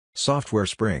Software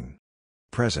Spring.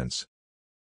 Presence.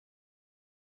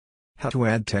 How to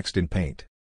add text in Paint.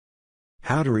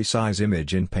 How to resize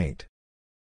image in Paint.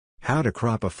 How to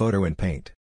crop a photo in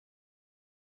Paint.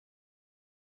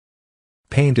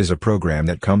 Paint is a program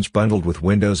that comes bundled with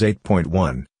Windows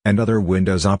 8.1 and other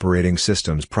Windows operating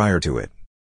systems prior to it.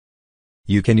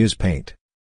 You can use Paint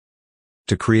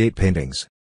to create paintings,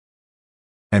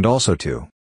 and also to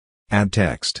add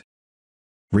text,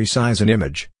 resize an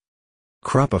image,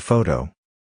 crop a photo,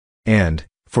 and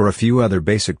for a few other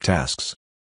basic tasks.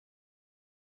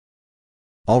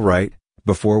 Alright,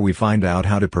 before we find out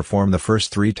how to perform the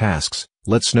first three tasks,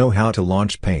 let's know how to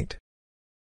launch Paint.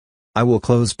 I will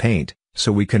close Paint,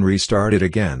 so we can restart it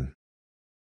again.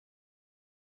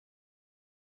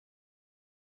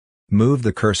 Move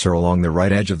the cursor along the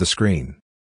right edge of the screen.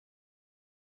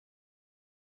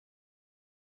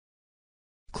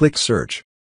 Click Search.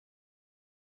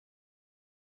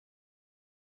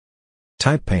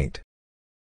 Type Paint.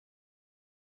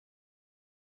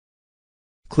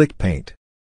 Click Paint.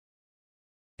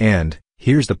 And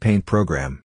here's the Paint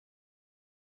program.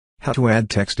 How to add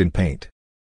text in Paint.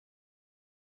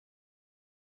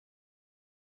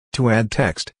 To add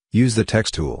text, use the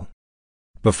Text tool.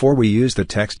 Before we use the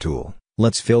Text tool,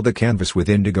 let's fill the canvas with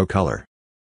indigo color.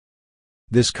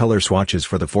 This color swatch is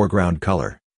for the foreground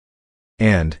color,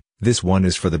 and this one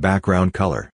is for the background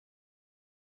color.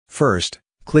 First,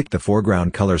 click the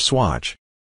foreground color swatch.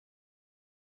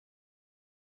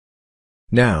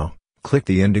 Now, click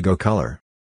the indigo color.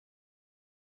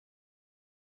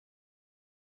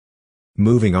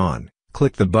 Moving on,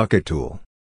 click the bucket tool.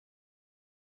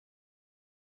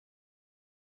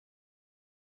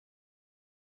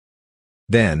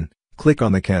 Then, click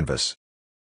on the canvas.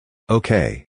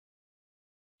 OK.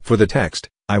 For the text,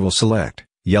 I will select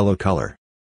yellow color.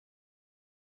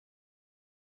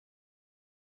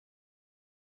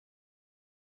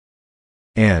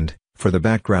 And, for the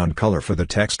background color for the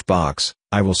text box,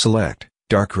 I will select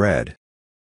dark red.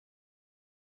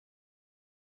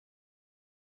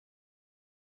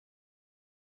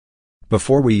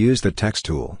 Before we use the Text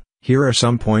tool, here are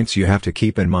some points you have to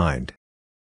keep in mind.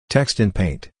 Text in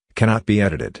Paint cannot be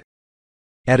edited.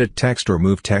 Edit text or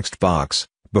move text box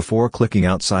before clicking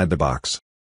outside the box.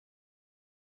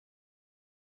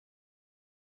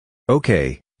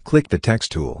 OK, click the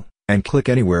Text tool, and click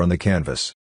anywhere on the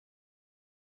canvas.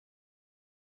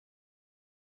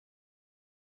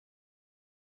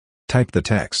 Type the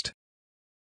text.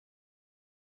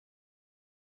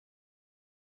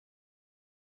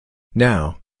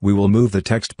 Now, we will move the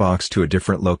text box to a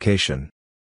different location.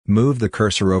 Move the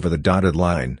cursor over the dotted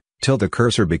line, till the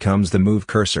cursor becomes the Move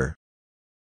cursor.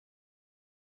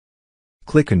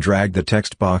 Click and drag the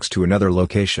text box to another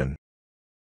location.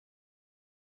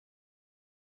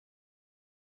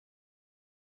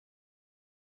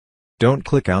 Don't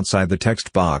click outside the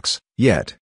text box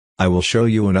yet. I will show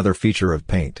you another feature of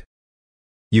Paint.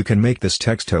 You can make this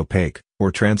text opaque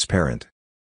or transparent.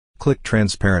 Click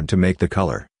Transparent to make the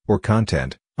color or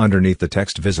content underneath the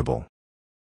text visible.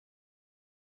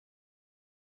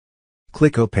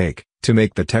 Click Opaque to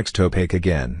make the text opaque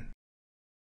again.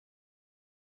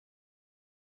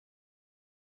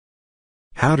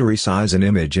 How to resize an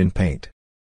image in Paint.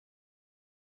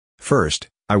 First,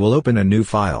 I will open a new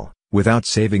file, without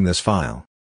saving this file.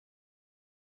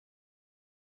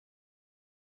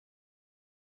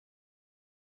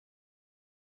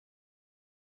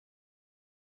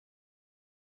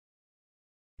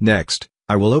 Next,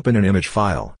 I will open an image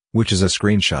file, which is a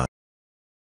screenshot.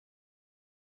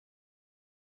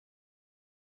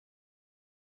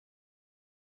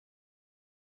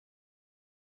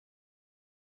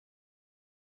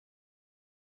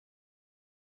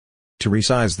 To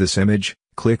resize this image,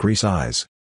 click Resize.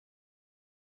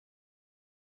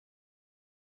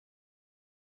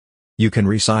 You can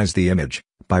resize the image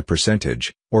by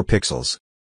percentage or pixels.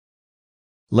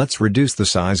 Let's reduce the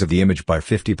size of the image by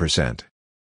 50%.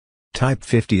 Type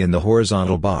 50 in the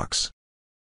horizontal box.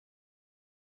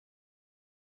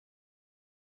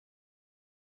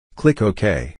 Click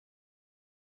OK.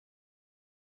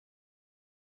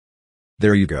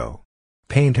 There you go.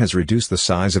 Paint has reduced the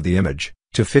size of the image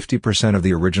to 50% of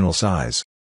the original size.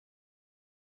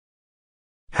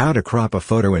 How to crop a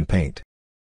photo in Paint.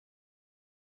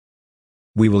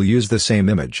 We will use the same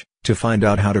image to find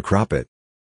out how to crop it.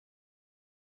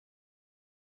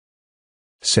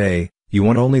 Say, you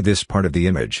want only this part of the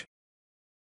image.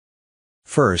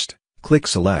 First, click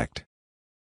Select.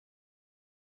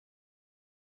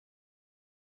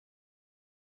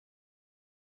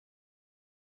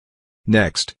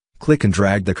 Next, click and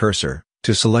drag the cursor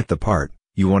to select the part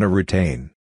you want to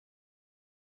retain.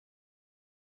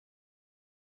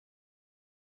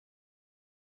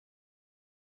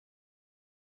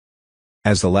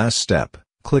 As the last step,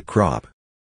 click Crop.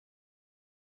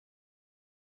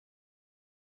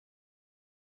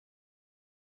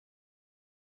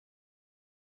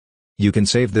 You can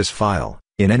save this file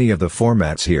in any of the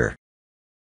formats here.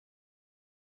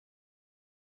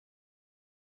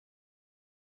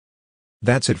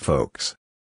 That's it, folks.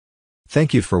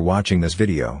 Thank you for watching this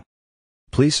video.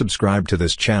 Please subscribe to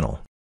this channel.